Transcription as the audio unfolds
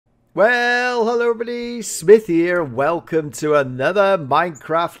Well, hello everybody, Smith here. Welcome to another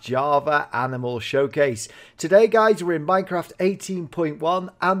Minecraft Java Animal Showcase. Today, guys, we're in Minecraft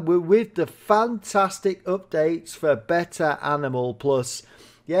 18.1 and we're with the fantastic updates for Better Animal Plus.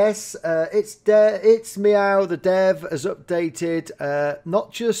 Yes, it's Meow, the dev, has updated,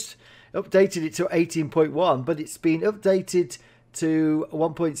 not just updated it to 18.1, but it's been updated to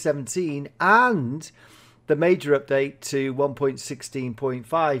 1.17 and the major update to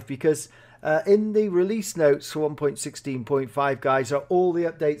 1.16.5 because in the release notes for 1.16.5, guys, are all the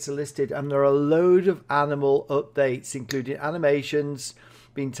updates are listed, and there are a load of animal updates, including animations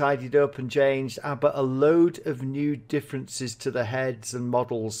being tidied up and changed, but a load of new differences to the heads and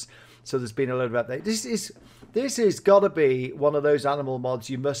models. So there's been a load of updates. This is gotta be one of those animal mods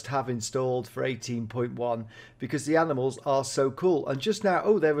you must have installed for 18.1 because the animals are so cool. And just now,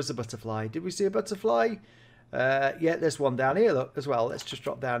 oh, there was a butterfly. Did we see a butterfly? Yeah, there's one down here, look, as well. Let's just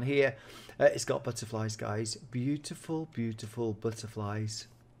drop down here. It's got butterflies, guys. Beautiful, beautiful butterflies.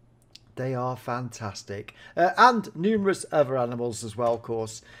 They are fantastic. And numerous other animals as well, of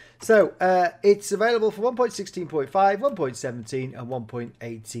course. So, it's available for 1.16.5, 1.17 and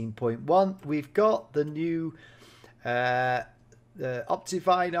 1.18.1. We've got the new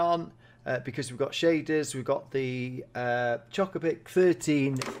Optifine on because we've got shaders. We've got the Chocopic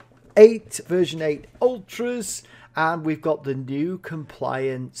 13.8 version 8 Ultras, and we've got the new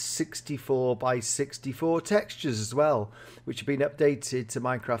compliant 64 by 64 textures as well, which have been updated to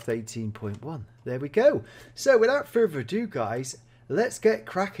Minecraft 18.1. There we go. So without further ado, guys, let's get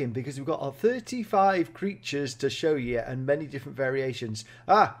cracking because we've got our 35 creatures to show you and many different variations.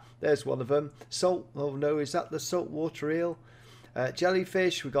 Ah, there's one of them. Salt. Oh no, is that the saltwater eel?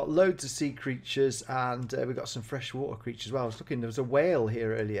 Jellyfish. We've got loads of sea creatures, and we've got some freshwater creatures as well. I was looking, there was a whale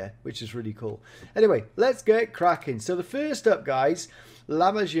here earlier, which is really cool. Anyway, let's get cracking. So the first up, guys,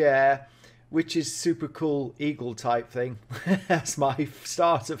 Lamagere, which is super cool eagle type thing. That's my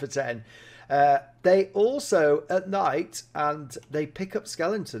starter for 10. They also at night, and they pick up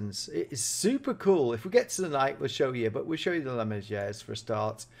skeletons. It is super cool. If we get to the night, we'll show you, but we'll show you the Lamageres for a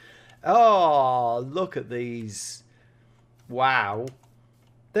start. Oh, look at these. Wow,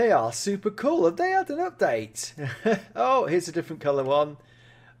 they are super cool. Have they had an update? Oh, here's a different colour one.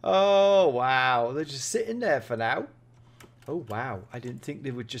 Oh, wow. They're just sitting there for now. Oh, wow. I didn't think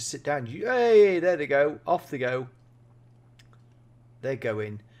they would just sit down. Hey, there they go. Off they go. They're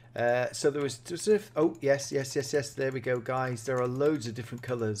going. So there was... Oh, yes. There we go, guys. There are loads of different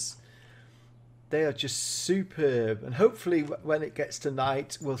colours. They are just superb. And hopefully when it gets to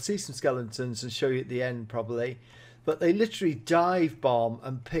night, we'll see some skeletons and show you at the end probably. But they literally dive bomb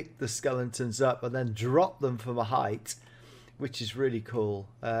and pick the skeletons up and then drop them from a height, which is really cool.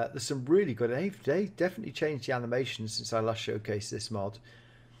 There's some really good... They definitely changed the animation since I last showcased this mod.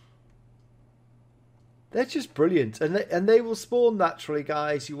 They're just brilliant. And they will spawn naturally,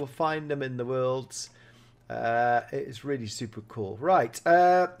 guys. You will find them in the worlds. It is really super cool. Right,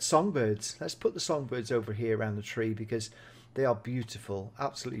 songbirds. Let's put the songbirds over here around the tree because... they are beautiful,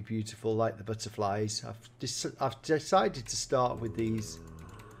 absolutely beautiful, like the butterflies. I've decided to start with these.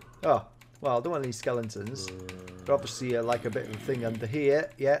 Oh, well, I don't want any skeletons. But obviously, like a bit of a thing under here.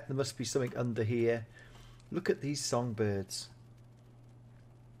 Yeah, there must be something under here. Look at these songbirds.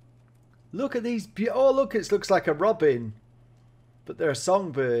 Look at these. Oh, look, it looks like a robin. But they're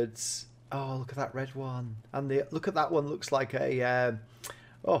songbirds. Oh, look at that red one. And look at that one, looks like a...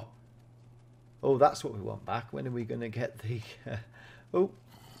 Oh, that's what we want back. When are we going to get the? Oh,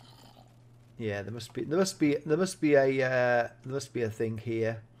 yeah. There must be a thing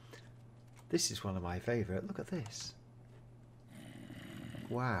here. This is one of my favourite. Look at this.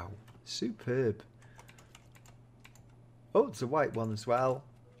 Wow, superb. Oh, it's a white one as well.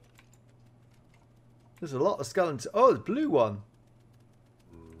 There's a lot of skeletons. Oh, the blue one.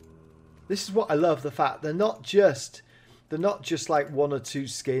 This is what I love. The fact they're not just like one or two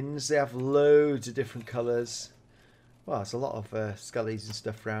skins. They have loads of different colours. Well, there's a lot of skellies and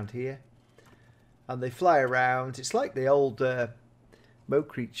stuff around here. And they fly around. It's like the old Mo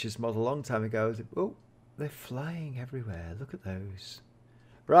Creatures mod a long time ago. Oh, they're flying everywhere. Look at those.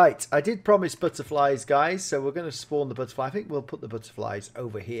 Right, I did promise butterflies, guys. So we're going to spawn the butterfly. I think we'll put the butterflies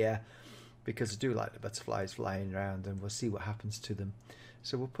over here. Because I do like the butterflies flying around. And we'll see what happens to them.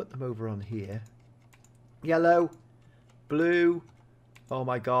 So we'll put them over on here. Yellow. Blue. Oh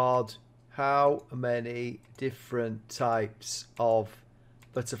my god, how many different types of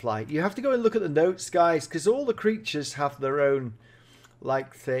butterfly. You have to go and look at the notes, guys, because all the creatures have their own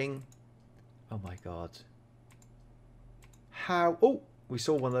like thing. Oh my god, how... Oh, we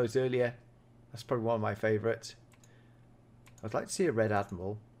saw one of those earlier. That's probably one of my favourites. I'd like to see a red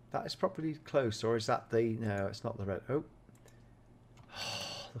admiral. That is probably close, or is that the... No, it's not the red. Oh.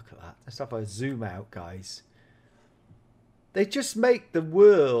 Look at that. Let's have a zoom out, guys. They just make the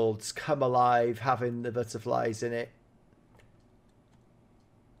worlds come alive having the butterflies in it.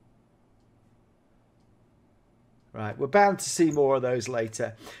 Right, we're bound to see more of those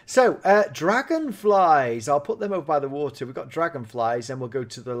later. So, dragonflies. I'll put them over by the water. We've got dragonflies, and we'll go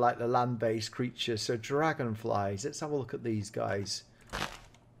to the land-based creatures. So, dragonflies. Let's have a look at these guys.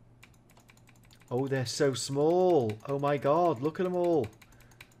 Oh, they're so small. Oh my God, look at them all.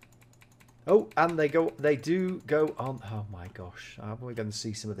 Oh, and they do go on. Oh my gosh, how are we going to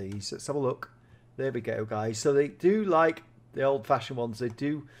see some of these? Let's have a look. There we go, guys. So they do, like the old-fashioned ones, they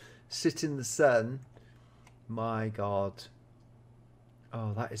do sit in the sun. My God.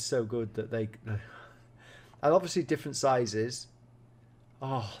 Oh, that is so good that they... And obviously different sizes.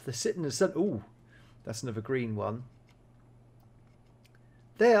 Oh, they sit in the sun. Ooh, that's another green one.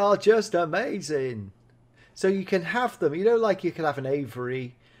 They are just amazing. So you can have them, you know, like you can have an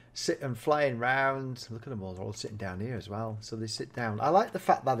aviary sitting flying round. Look at them all, they're all sitting down here as well. So they sit down. I like the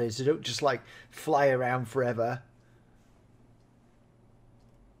fact that is, they don't just like fly around forever.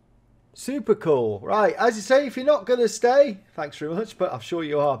 Super cool. Right, as you say, if you're not going to stay, thanks very much, but I'm sure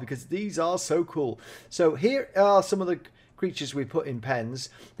you are, because these are so cool. So here are some of the creatures we put in pens.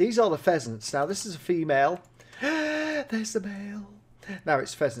 These are the pheasants. Now, this is a female. There's the male. Now,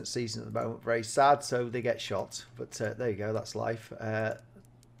 it's pheasant season at the moment. Very sad, so they get shot. But there you go, that's life. There,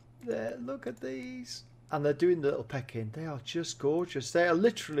 look at these. And they're doing the little pecking. They are just gorgeous. They are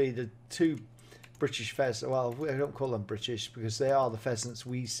literally the two British pheasants. Well, I don't call them British because they are the pheasants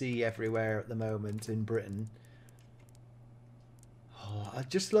we see everywhere at the moment in Britain. Oh,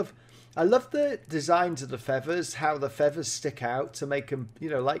 I love the designs of the feathers, how the feathers stick out to make them,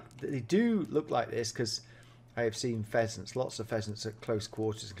 you know, like they do look like this, because I have seen pheasants, lots of pheasants at close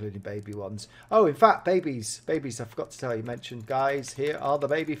quarters, including baby ones. Oh, in fact, babies, I forgot to tell you, mentioned, guys, here are the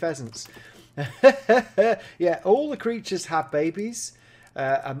baby pheasants. Yeah, all the creatures have babies.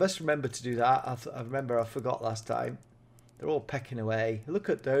 I must remember to do that. I remember I forgot last time. They're all pecking away. Look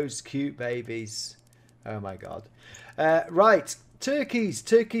at those cute babies. Oh my God. Right, turkeys.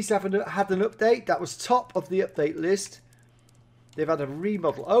 Turkeys had an update. That was top of the update list. They've had a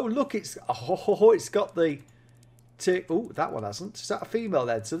remodel. Oh, look, it's got the... Oh, that one hasn't. Is that a female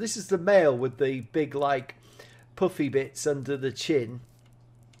then? So this is the male with the big, like, puffy bits under the chin.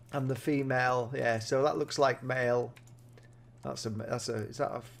 And the female, yeah, so that looks like male. Is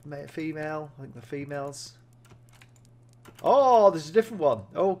that a female? I think the females. Oh, there's a different one.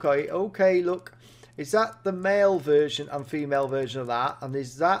 Okay, look. Is that the male version and female version of that? And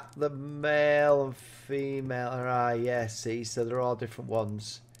is that the male and female? Ah, yes, see, so there are different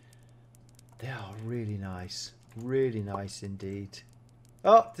ones. They are really nice. Really nice indeed.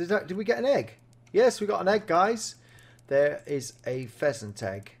 Oh, did we get an egg? Yes, we got an egg, guys. There is a pheasant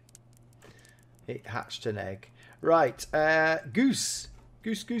egg. It hatched an egg. Right, goose.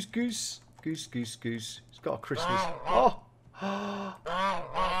 Goose. It's got a Christmas. Oh. Oh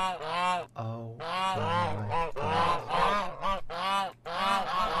my God.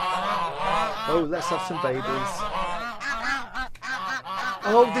 Oh, let's have some babies.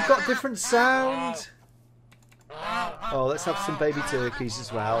 Oh, they've got different sound. Oh, let's have some baby turkeys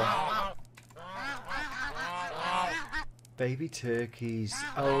as well. Baby turkeys.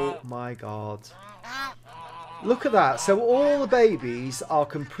 Oh my God. Look at that. So all the babies are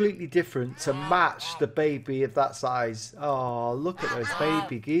completely different to match the baby of that size. Oh, look at those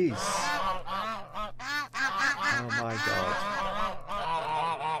baby geese. Oh my God.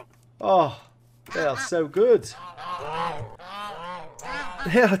 Oh, they are so good.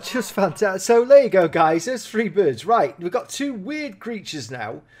 They are just fantastic. So there you go, guys. There's 3 birds. Right, we've got 2 weird creatures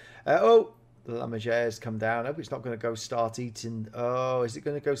now. Oh, the lamagere's come down. I hope it's not going to go start eating. Oh, is it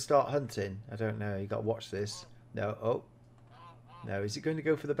going to go start hunting? I don't know. You got to watch this. No. Oh. No, is it going to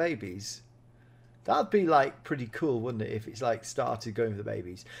go for the babies? That'd be like pretty cool, wouldn't it, if it's like started going for the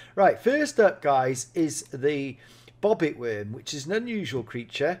babies. Right, first up, guys, is the bobbit worm, which is an unusual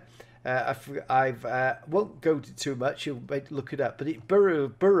creature. I won't go to too much. You'll look it up, but it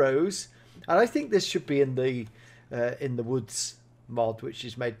burrows, and I think this should be in the woods mod, which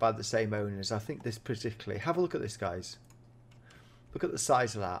is made by the same owners. I think this particularly. Have a look at this, guys. Look at the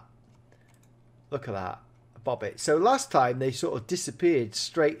size of that. Look at that. Bobbit. So last time they sort of disappeared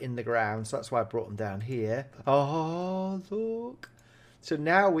straight in the ground, so that's why I brought them down here. Oh, look. So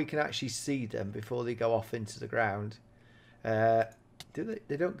now we can actually see them before they go off into the ground. They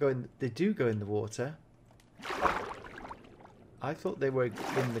don't go in. They do go in the water. I thought they were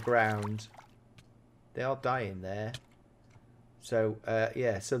in the ground. They are dying there. So,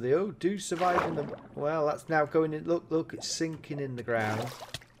 yeah, so they all do survive in the... Well, that's now going in... Look, it's sinking in the ground.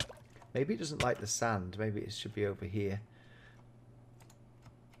 Maybe it doesn't like the sand. Maybe it should be over here.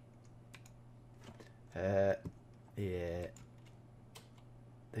 Yeah.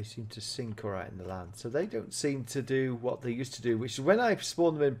 They seem to sink all right in the land. So they don't seem to do what they used to do, which is when I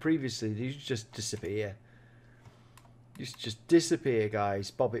spawned them in previously, they used to just disappear. Used to just disappear,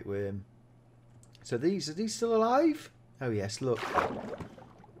 guys. Bobbit worm. So are these still alive? Oh, yes, look.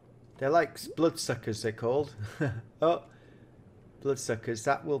 They're like bloodsuckers, they're called. Oh, bloodsuckers.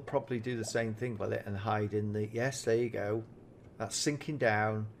 That will probably do the same thing, will it? And hide in the... Yes, there you go. That's sinking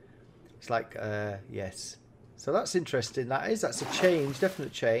down. It's like, yes. So that's interesting, that is. That's a change,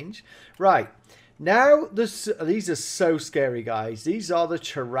 definite change. Right. Now, these are so scary, guys. These are the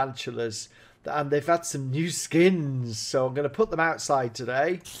tarantulas. And they've had some new skins. So I'm going to put them outside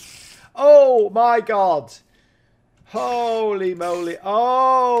today. Oh, my God. Holy moly.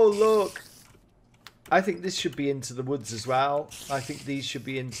 Oh, look. I think this should be into the woods as well. I think these should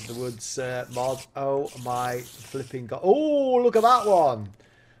be into the woods mod. Oh, my flipping God. Oh, look at that one.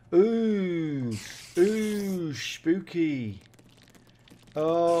 Ooh. Ooh, spooky.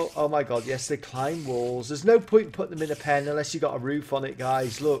 Oh my God. Yes, they climb walls. There's no point in putting them in a pen unless you've got a roof on it,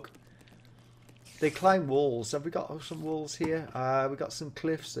 guys. Look. They climb walls. Have we got some walls here? We got some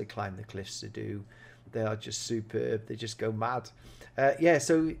cliffs. They climb the cliffs, they do. They are just superb. They just go mad. Yeah,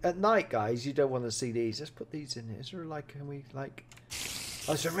 so at night, guys, you don't want to see these. Let's put these in here. Is there like, can we like...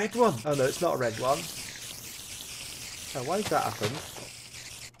 Oh, it's a red one. Oh, no, it's not a red one. Oh, why did that happen?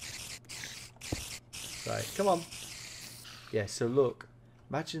 Right, come on. Yeah, so look.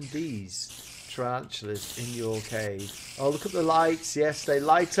 Imagine these tarantulas in your cave. Oh, look at the lights. Yes, they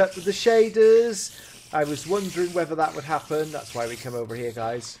light up with the shaders. I was wondering whether that would happen. That's why we come over here,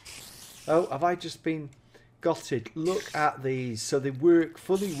 guys. Oh, have I just been gotted? Look at these. So they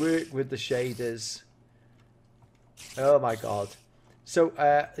fully work with the shaders. Oh my God. So,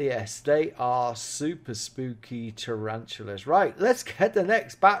 yes, they are super spooky tarantulas. Right, let's get the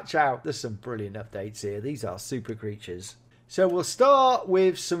next batch out. There's some brilliant updates here. These are super creatures. So we'll start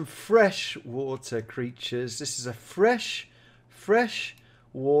with some freshwater creatures. This is a fresh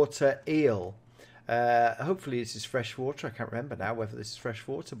water eel. Hopefully this is freshwater. I can't remember now whether this is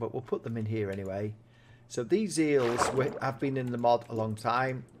freshwater, but we'll put them in here anyway. So these eels have been in the mod a long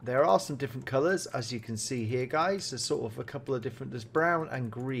time. There are some different colours, as you can see here, guys. There's sort of a couple of different... There's brown and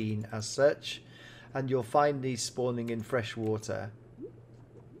green as such. And you'll find these spawning in freshwater.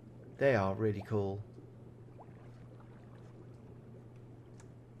 They are really cool.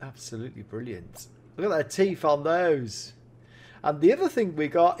 Absolutely brilliant. Look at their teeth on those. And the other thing we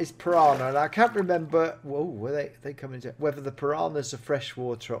got is piranha, and I can't remember where they come into whether the piranhas are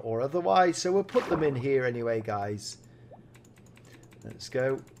freshwater or otherwise. So we'll put them in here anyway, guys. Let's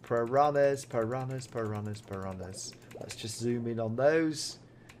go. Piranhas, piranhas, piranhas, piranhas. Let's just zoom in on those.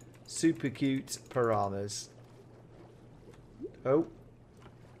 Super cute piranhas. Oh.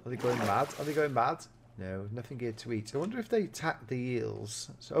 Are they going mad? Are they going mad? No, nothing here to eat. I wonder if they attack the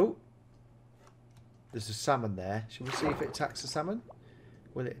eels. So, oh. There's a salmon there. Shall we see if it attacks the salmon?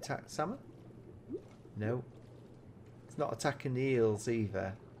 Will it attack the salmon? No. It's not attacking the eels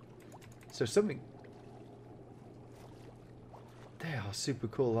either. So something... They are super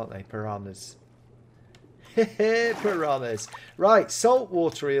cool, aren't they? Piranhas. Piranhas. Right,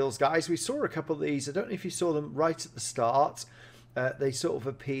 saltwater eels, guys. We saw a couple of these. I don't know if you saw them right at the start. They sort of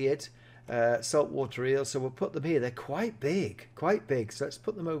appeared. Saltwater eels. So we'll put them here. They're quite big. Quite big. So let's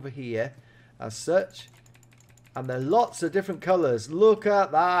put them over here. As such, and there are lots of different colours. Look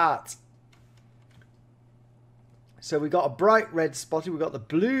at that. So we got a bright red spotted. We got the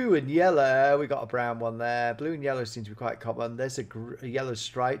blue and yellow. We got a brown one there. Blue and yellow seems to be quite common. There's a yellow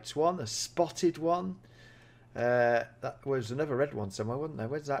striped one, a spotted one. That was another red one somewhere, wasn't there?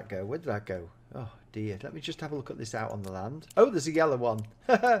 Where did that go? Where did that go? Oh dear. Let me just have a look at this out on the land. Oh, there's a yellow one.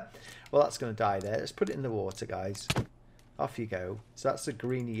 Well, that's going to die there. Let's put it in the water, guys. Off you go. So that's a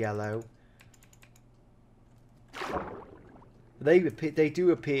greeny yellow. They do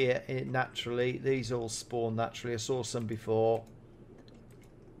appear naturally. These all spawn naturally. I saw some before.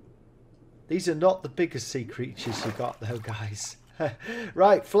 These are not the biggest sea creatures you got though, guys.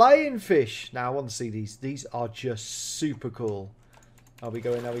 Right, flying fish. Now I want to see these. These are just super cool. Are we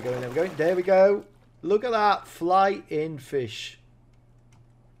going? Are we going? Are we going? There we go. Look at that. Fly-in fish.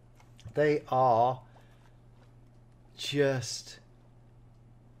 They are just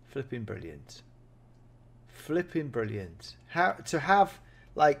flipping brilliant. Flipping brilliant. How to have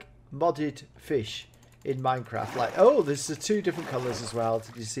like modded fish in Minecraft? Like, oh, there's the two different colors as well.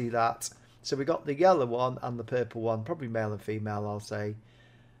 Did you see that? So we got the yellow one and the purple one, probably male and female, I'll say.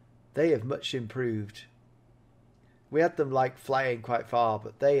 They have much improved. We had them like flying quite far,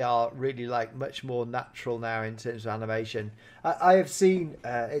 but they are really like much more natural now in terms of animation. I have seen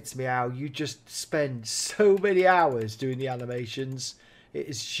It's Meow. You just spend so many hours doing the animations. It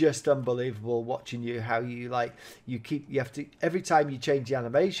is just unbelievable watching you, how you like, you have to, every time you change the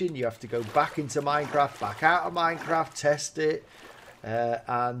animation, you have to go back into Minecraft, back out of Minecraft, test it.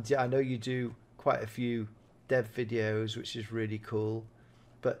 And yeah, I know you do quite a few dev videos, which is really cool.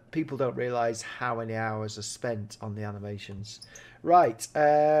 But people don't realise how many hours are spent on the animations. Right,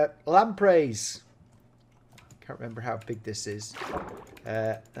 lampreys. Can't remember how big this is.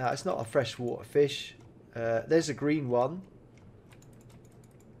 It's not a freshwater fish. There's a green one.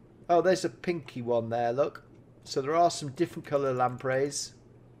 Oh, there's a pinky one there, look. So there are some different colour lampreys.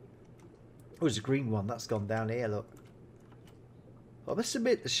 Oh, there's a green one. That's gone down here, look. I must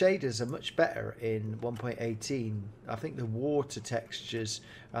admit the shaders are much better in 1.18. I think the water textures,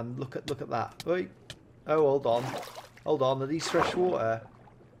 and look at that. Wait. Oh, hold on. Hold on. Are these fresh water?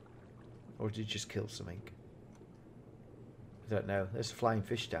 Or did you just kill something? I don't know. There's a flying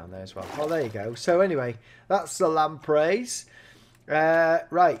fish down there as well. Oh, there you go. So anyway, that's the lampreys.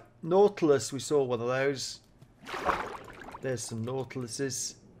 Right. Nautilus. We saw one of those. There's some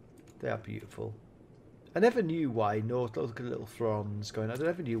nautiluses. They are beautiful. I never knew why Nautilus, look at the little fronds going. I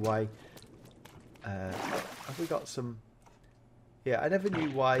never knew why. Have we got some? Yeah, I never knew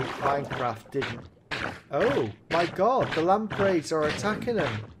why Minecraft didn't. Oh my God, the lampreys are attacking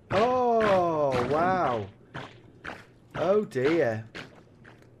them. Oh wow. Oh dear.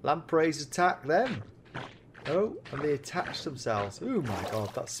 Lampreys attack them. Oh, and they attach themselves. Oh my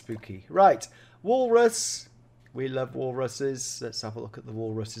God, that's spooky. Right, walrus. We love walruses. Let's have a look at the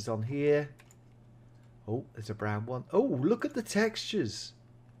walruses on here. Oh, there's a brown one. Oh, look at the textures.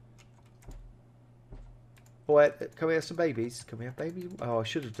 Oh, wait, can we have some babies? Can we have babies? Oh, I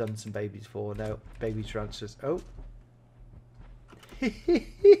should have done some babies for. No, baby transfers. Oh.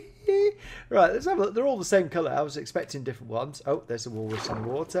 Right, let's have a look. They're all the same colour. I was expecting different ones. Oh, there's a walrus in the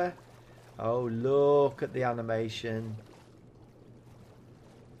water. Oh, look at the animation.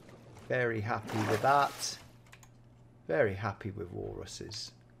 Very happy with that. Very happy with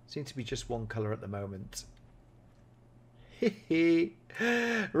walruses. Seem to be just one colour at the moment.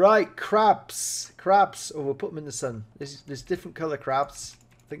 Right, crabs. Crabs. Oh, we'll put them in the sun. There's different colour crabs.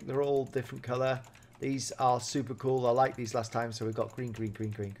 I think they're all different colour. These are super cool. I like these last time. So we've got green, green,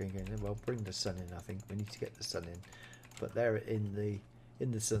 green, green, green, green. Well, bring the sun in. I think we need to get the sun in. But they're in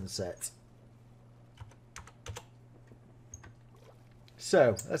the sunset.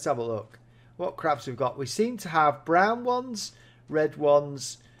 So let's have a look. What crabs we've got? We seem to have brown ones, red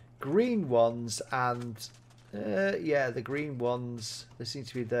ones, green ones, and yeah, the green ones. There seem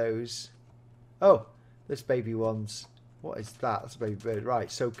to be those. Oh, there's baby ones. What is that? That's a baby bird.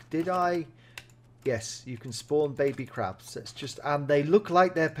 Right. So did I? Yes, you can spawn baby crabs. It's just, and they look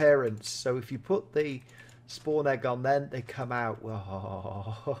like their parents. So if you put the spawn egg on, then they come out.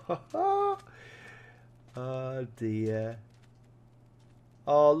 Oh, oh dear.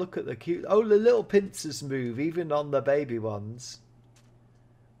 Oh, look at the cute. Oh, the little pincers move even on the baby ones.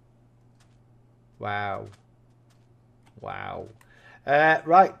 Wow. Wow.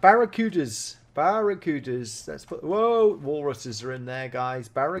 Right, barracudas. Barracudas. Let's put... Whoa, walruses are in there, guys.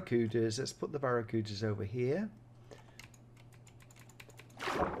 Barracudas. Let's put the barracudas over here.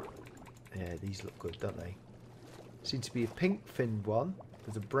 Yeah, these look good, don't they? Seems to be a pink finned one.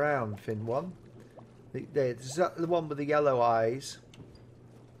 There's a brown finned one. Is that the one with the yellow eyes?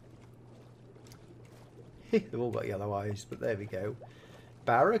 They've all got yellow eyes, but there we go.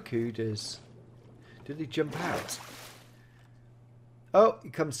 Barracudas. Do they jump out? Oh,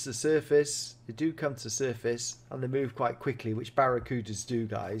 it comes to the surface. They do come to the surface, and they move quite quickly, which barracudas do,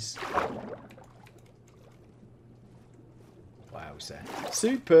 guys. Wowza.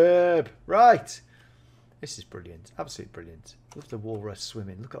 Superb! Right. This is brilliant. Absolutely brilliant. Love the walrus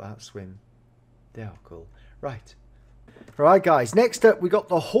swimming. Look at that swim. They are cool. Right. Alright guys, next up we got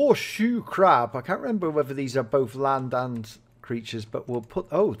the horseshoe crab. I can't remember whether these are both land and creatures, but we'll put...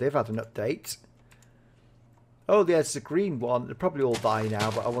 Oh, they've had an update. Oh, there's the green one. They'll probably all die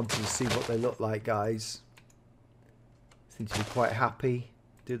now, but I wanted to see what they look like, guys. Seem to be quite happy.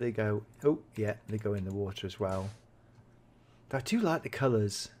 Do they go... Oh, yeah, they go in the water as well. But I do like the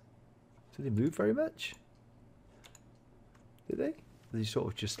colours. Do they move very much? Do they? They sort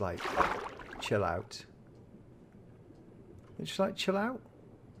of just like chill out. Just like chill out,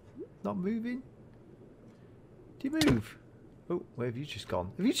 not moving. Do you move? Oh, where have you just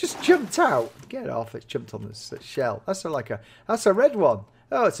gone? Have you just jumped out? Get off! It's jumped on this shell. That's a red one.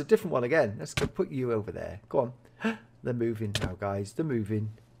 Oh, it's a different one again. Let's go put you over there. Go on. They're moving now, guys. They're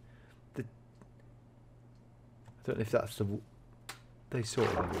moving. I don't know if that's the... They sort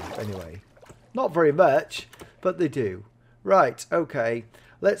of move anyway. Not very much, but they do. Right, okay.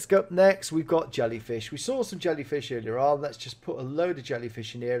 Let's go up next. We've got jellyfish. We saw some jellyfish earlier on. Let's just put a load of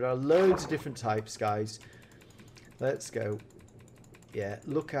jellyfish in here. There are loads of different types, guys. Let's go. Yeah,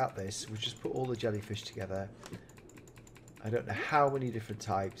 look at this. We've just put all the jellyfish together. I don't know how many different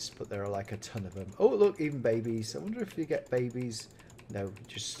types, but there are like a ton of them. Oh, look, even babies. I wonder if you get babies. No,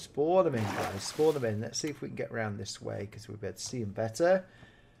 just spawn them in, guys. Spawn them in. Let's see if we can get around this way because we'll be able to see them better.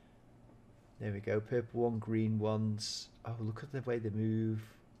 There we go. Purple one, green ones. Oh, look at the way they move.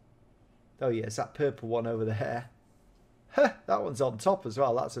 Oh, yeah, it's that purple one over there. That one's on top as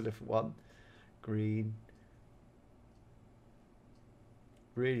well. That's a different one. Green.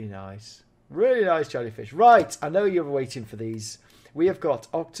 Really nice. Really nice jellyfish. Right, I know you're waiting for these. We have got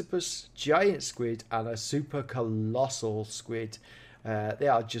octopus, giant squid, and a super colossal squid. They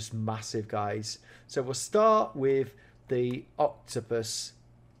are just massive, guys. So we'll start with the octopus,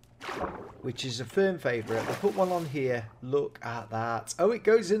 which is a firm favourite. We'll put one on here. Look at that. Oh, it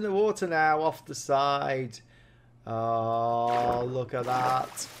goes in the water now off the side. Oh, look at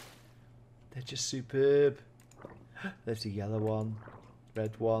that. They're just superb. There's a yellow one.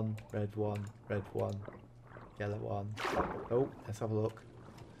 Red one, red one, red one, yellow one. Oh, let's have a look.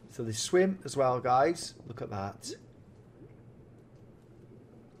 So they swim as well, guys. Look at that.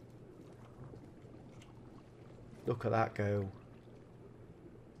 Look at that go.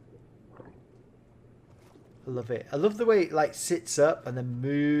 I love it. I love the way it like sits up and then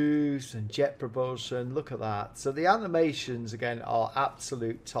moves and jet propulsion. Look at that. So the animations again are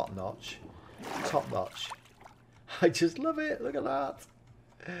absolute top notch. Top notch. I just love it. Look at that.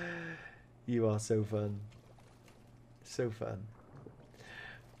 You are so fun. So fun.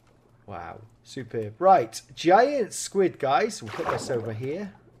 Wow. Superb. Right. Giant squid, guys. We'll put this over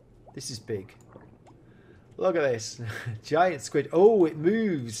here. This is big. Look at this. Giant squid. Oh, it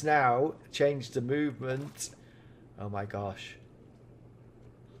moves now. Change the movement. Oh my gosh.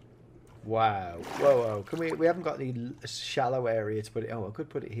 Wow. Whoa, whoa. Can we haven't got any shallow area to put it. Oh, I could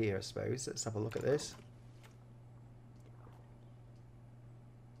put it here, I suppose. Let's have a look at this.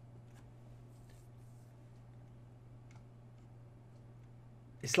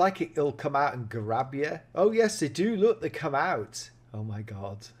 It's like it'll come out and grab you. Oh, yes, they do. Look, they come out. Oh, my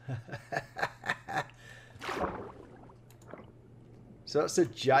God. So that's the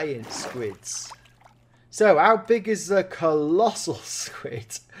giant squids. So how big is the colossal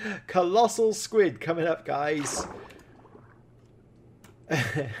squid? Colossal squid coming up, guys.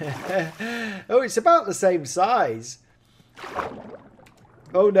 Oh, it's about the same size.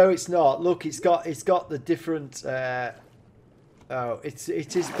 Oh, no, it's not. Look, it's got the different... Oh, it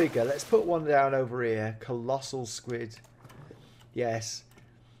is bigger. Let's put one down over here. Colossal squid. Yes.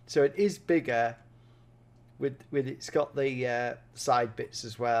 So it is bigger. With it's got the side bits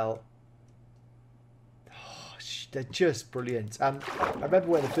as well. Oh, they're just brilliant. And I remember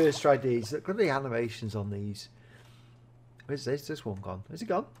when I first tried these. Look at the animations on these. Where's this? This one gone? Is it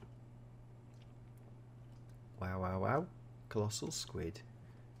gone? Wow, wow, wow. Colossal squid.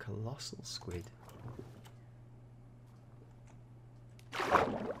 Colossal squid.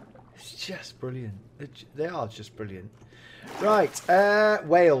 It's just brilliant. They are just brilliant. Right,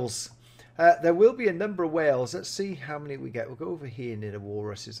 whales. There will be a number of whales. Let's see how many we get. We'll go over here near the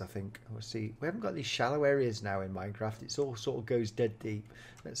walruses, I think. We'll see. We haven't got these shallow areas now in Minecraft. It's all sort of goes dead deep.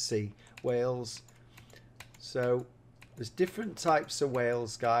 Let's see. Whales. So there's different types of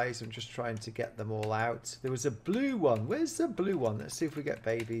whales, guys. I'm just trying to get them all out. There was a blue one. Where's the blue one? Let's see if we get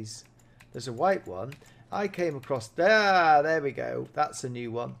babies. There's a white one. I came across there. There we go. That's a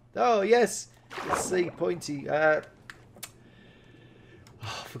new one. Oh, yes. Let's see. Pointy. Oh,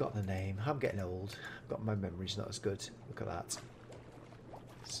 I forgot the name. I'm getting old. My memory's not as good. Look at that.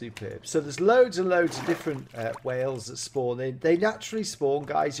 Superb. So there's loads and loads of different whales that spawn in. They naturally spawn,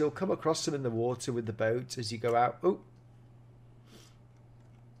 guys. You'll come across them in the water with the boat as you go out. Oh.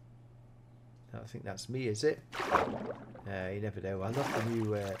 I think that's me, is it? You never know. I love the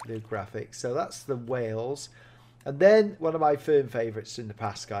new graphics. So that's the whales. And then one of my firm favourites in the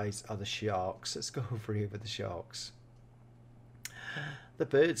past, guys, are the sharks. Let's go over here with the sharks. The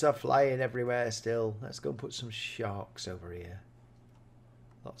birds are flying everywhere still. Let's go and put some sharks over here.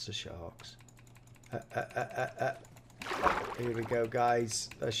 Lots of sharks. Here we go, guys.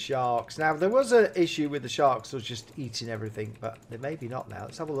 The sharks. Now, there was an issue with the sharks. They were just eating everything, but they maybe not now.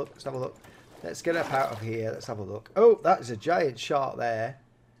 Let's have a look. Let's have a look. Let's get up out of here. Let's have a look. Oh, that is a giant shark there.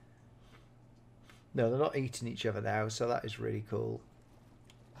 No, they're not eating each other now, so that is really cool.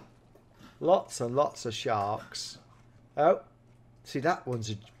 Lots and lots of sharks. Oh, see, that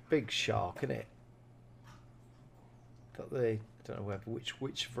one's a big shark, isn't it? But I don't know whether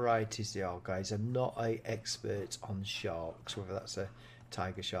which varieties they are, guys. I'm not an expert on sharks, whether that's a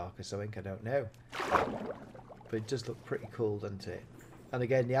tiger shark or something, I don't know. But it does look pretty cool, doesn't it? And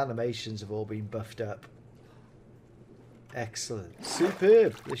again, the animations have all been buffed up. Excellent.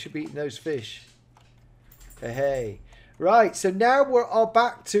 Superb. They should be eating those fish. Hey. Right, so now we're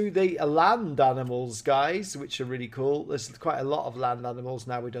back to the land animals, guys, which are really cool. There's quite a lot of land animals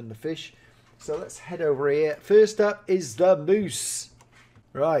now we've done the fish. So let's head over here. First up is the moose.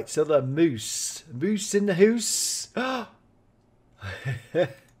 Right, so the moose. Moose in the hoose.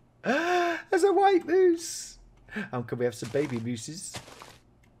 There's a white moose. Can we have some baby mooses?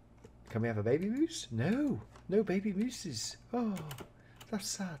 Can we have a baby moose? No. No baby mooses. Oh, that's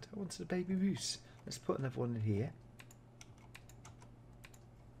sad. I wanted a baby moose. Let's put another one in here.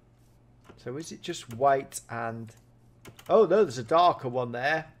 So is it just white and... Oh, no, there's a darker one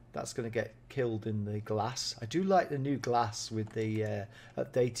there. That's going to get killed in the glass. I do like the new glass with the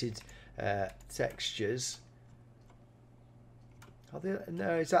updated textures.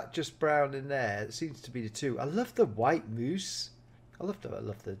 No, is that just brown in there? It seems to be the two. I love the white moose. I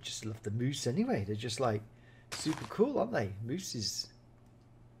just love the moose anyway. They're just like super cool, aren't they? Mooses.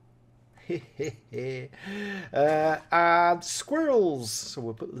 And squirrels. So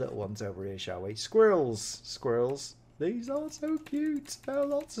we'll put the little ones over here, shall we? Squirrels. Squirrels. These are so cute. There are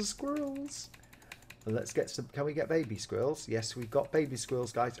lots of squirrels. And let's get some. Can we get baby squirrels? Yes, we've got baby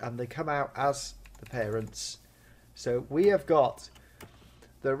squirrels, guys. And they come out as the parents. So we have got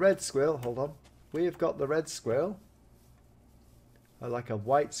the red squirrel. Hold on. We have got the red squirrel. I like a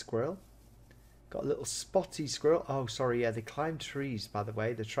white squirrel. Got a little spotty squirrel. Oh, sorry. Yeah, they climb trees, by the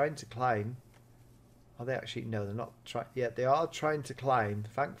way. They're trying to climb. Are they actually? No, they're not trying. Yeah, they are trying to climb.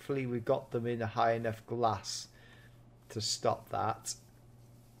 Thankfully, we've got them in a high enough glass to stop that.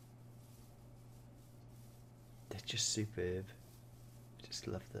 They're just superb. Just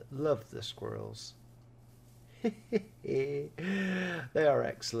love the squirrels. They are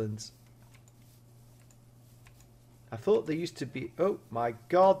excellent. I thought there used to be... Oh my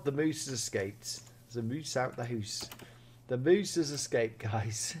god, the moose has escaped. There's a moose out the house. The moose has escaped,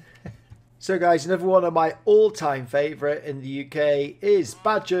 guys. So guys, another one of my all-time favourite in the UK is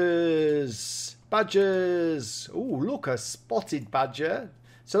badgers. Badgers. Oh, look, a spotted badger.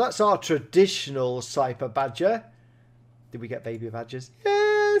 So that's our traditional Cyper badger. Did we get baby badgers?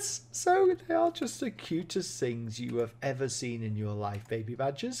 Yes. So they are just the cutest things you have ever seen in your life, baby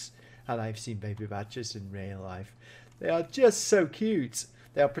badgers. And I've seen baby badgers in real life. They are just so cute.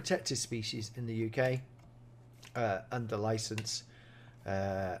 They are protected species in the UK under license.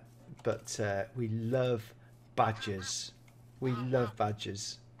 But we love badgers. We love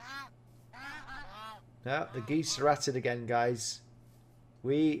badgers. Now, the geese are at it again, guys.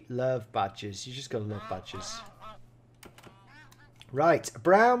 We love badgers. You just got to love badgers. Right, a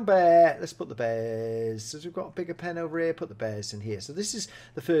brown bear. Let's put the bears. So we've got a bigger pen over here. Put the bears in here. So this is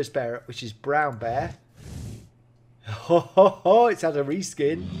the first bear, which is brown bear. Oh, it's had a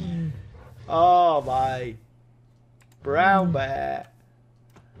reskin. Oh my. Brown bear.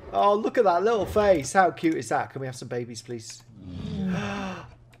 Oh, look at that little face. How cute is that? Can we have some babies, please?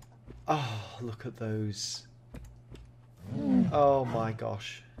 Oh, look at those. Oh my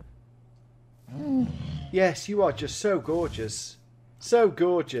gosh. Yes, you are just so gorgeous. So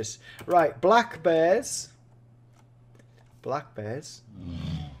gorgeous. Right, black bears. Black bears.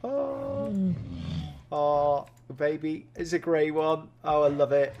 Oh. Oh, baby. It's a grey one. Oh, I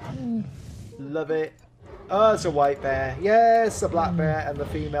love it. Love it. Oh, it's a white bear. Yes, a black bear, and the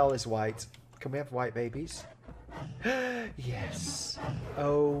female is white. Can we have white babies? Yes.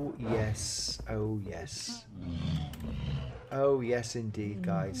 Oh, yes. Oh, yes. Oh, yes, indeed,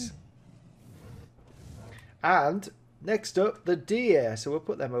 guys. And next up, the deer. So we'll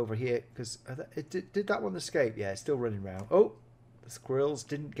put them over here because did that one escape? Yeah, it's still running around. Oh, the squirrels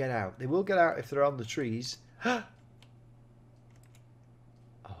didn't get out. They will get out if they're on the trees. Oh,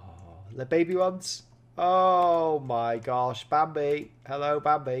 the baby ones. Oh my gosh, Bambi. Hello,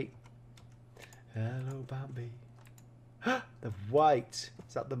 Bambi. Hello, Bambi. The white.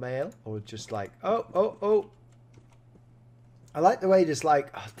 Is that the male or just like? Oh, oh, oh. I like the way there's like,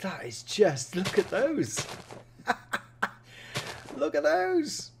 oh, that is just, look at those. Look at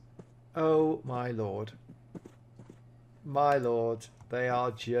those. Oh, my Lord. My Lord. They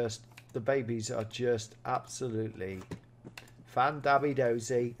are just, the babies are just absolutely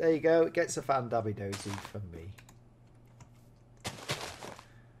fan-dabby-dozy. There you go. It gets a fan-dabby-dozy from me.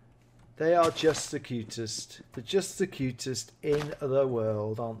 They are just the cutest. They're just the cutest in the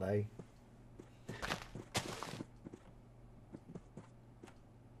world, aren't they?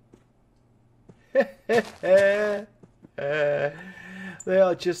 They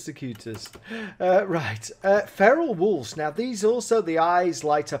are just the cutest. Right. Feral wolves. Now, these also, the eyes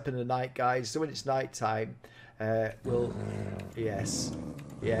light up in the night, guys. So when it's night time, we'll... Yes.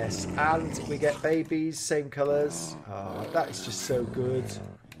 Yes. And we get babies, same colours. Oh, that is just so good.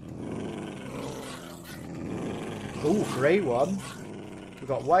 Oh, grey one. We've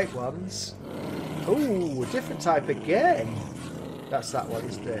got white ones. Oh, a different type again. That's that one,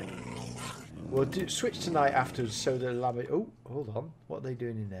 isn't it? We'll switch to night afterwards so the lamb... Oh, hold on. What are they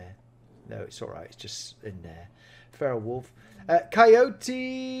doing in there? No, it's all right. It's just in there. Feral wolf.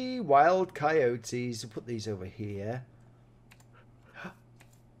 Coyote. Wild coyotes. We'll put these over here.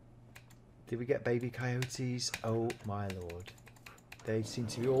 Did we get baby coyotes? Oh, my lord. They seem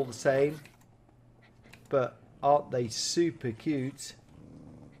to be all the same. But aren't they super cute?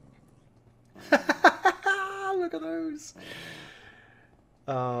 Look at those.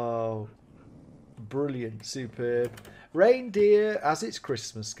 Oh... Brilliant, superb. Reindeer, as it's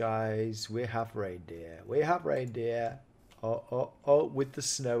Christmas, guys. We have reindeer. We have reindeer. Oh, oh, oh, with the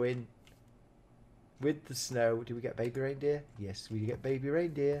snow in. With the snow. Do we get baby reindeer? Yes, we get baby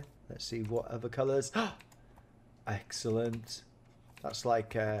reindeer. Let's see what other colours. Excellent. That's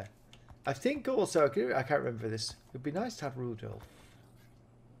like, I think also, I can't remember this. It would be nice to have Rudolph.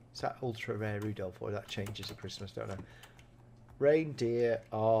 Is that ultra rare Rudolph or that changes at Christmas? Don't know. Reindeer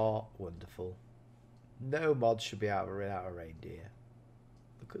are wonderful. No mod should be out of reindeer.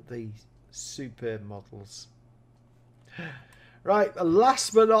 Look at these superb models. Right,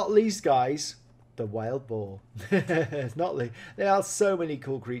 last but not least, guys, the wild boar. It's not least. There are so many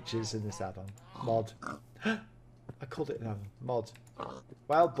cool creatures in this add-on. Mod. I called it an add-on. Mod.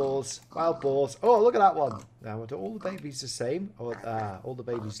 Wild boars. Wild boars. Oh, look at that one. Now, are all the babies the same? Oh, all the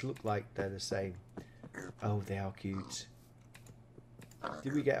babies look like they're the same. Oh, they are cute.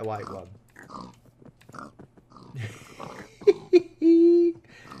 Did we get a white one?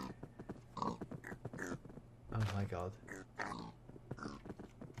 Oh my god.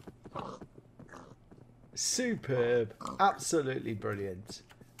 Superb. Absolutely brilliant.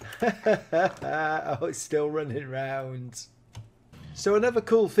 Oh, it's still running round. So another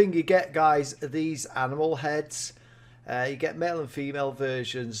cool thing you get, guys, are these animal heads. You get male and female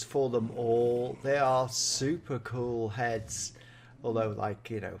versions for them all. They are super cool heads. Although,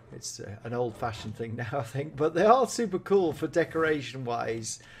 like, you know, it's an old-fashioned thing now, I think. But they are super cool for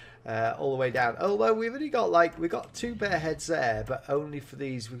decoration-wise, all the way down. Although we've only got, like, we've got 2 bear heads there, but only for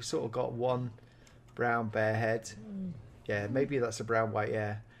these we've sort of got 1 brown bear head. Yeah, maybe that's a brown-white,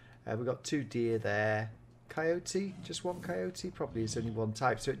 yeah. We've got 2 deer there. Coyote, just 1 coyote. Probably is only 1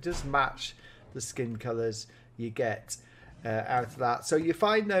 type. So it does match the skin colours you get. Out of that, so you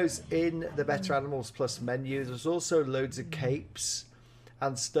find those in the Better Animals Plus menu. There's also loads of capes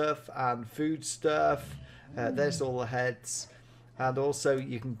and stuff and food stuff. There's all the heads, and also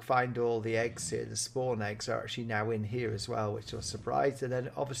you can find all the eggs here. The spawn eggs are actually now in here as well, which I was surprised. And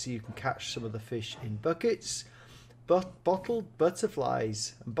then obviously you can catch some of the fish in buckets, but bottled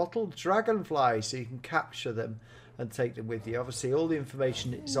butterflies and bottled dragonflies, so you can capture them and take them with you. Obviously all the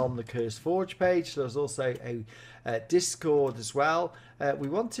information is on the Cursed Forge page. There's also a Discord as well. We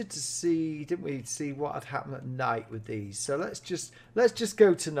wanted to see, didn't we, see what had happened at night with these. So let's just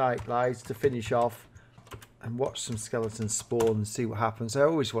go tonight, guys, to finish off and watch some skeletons spawn and see what happens. I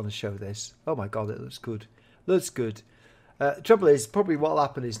always want to show this. Oh my god, it looks good. Looks good. The trouble is, probably what will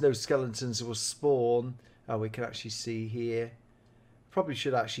happen is no skeletons will spawn. Oh, we can actually see here. Probably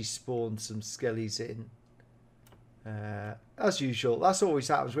should actually spawn some skellies in. As usual, that's always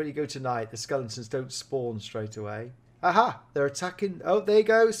happens when you go tonight. The skeletons don't spawn straight away. Aha! They're attacking. Oh, there you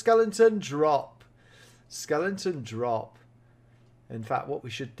go. Skeleton drop. Skeleton drop. In fact, what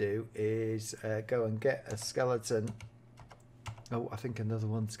we should do is go and get a skeleton. Oh, I think another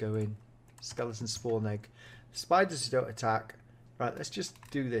one's going. Skeleton spawn egg. Spiders don't attack. Right, let's just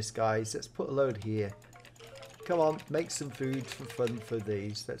do this, guys. Let's put a load here. Come on, make some food for fun for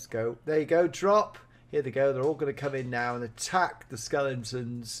these. Let's go. There you go. Drop. Here they go. They're all going to come in now and attack the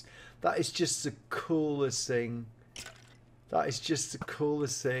skeletons. That is just the coolest thing. That is just the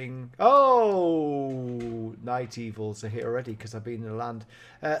coolest thing. Oh! Night evils are here already because I've been in the land.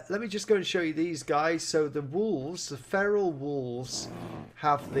 Let me just go and show you these guys. So the wolves, the feral wolves,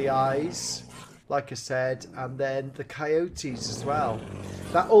 have the eyes, like I said, and then the coyotes as well.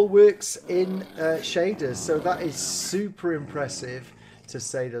 That all works in shaders. So that is super impressive, to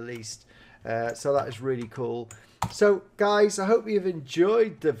say the least. So that is really cool. So guys, I hope you've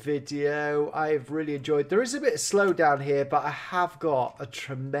enjoyed the video. I've really enjoyed. There is a bit of slowdown here, but I have got a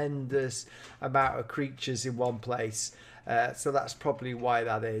tremendous amount of creatures in one place. So that's probably why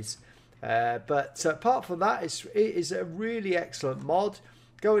that is. But apart from that, it is a really excellent mod.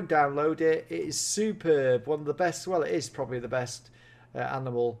 Go and download it. It is superb. One of the best. Well, it is probably the best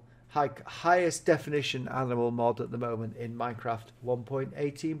highest definition animal mod at the moment in Minecraft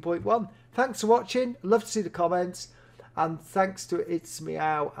 1.18.1. Thanks for watching. Love to see the comments. And thanks to It's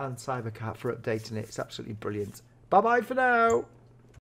Meow and Cybercat for updating it. It's absolutely brilliant. Bye bye for now.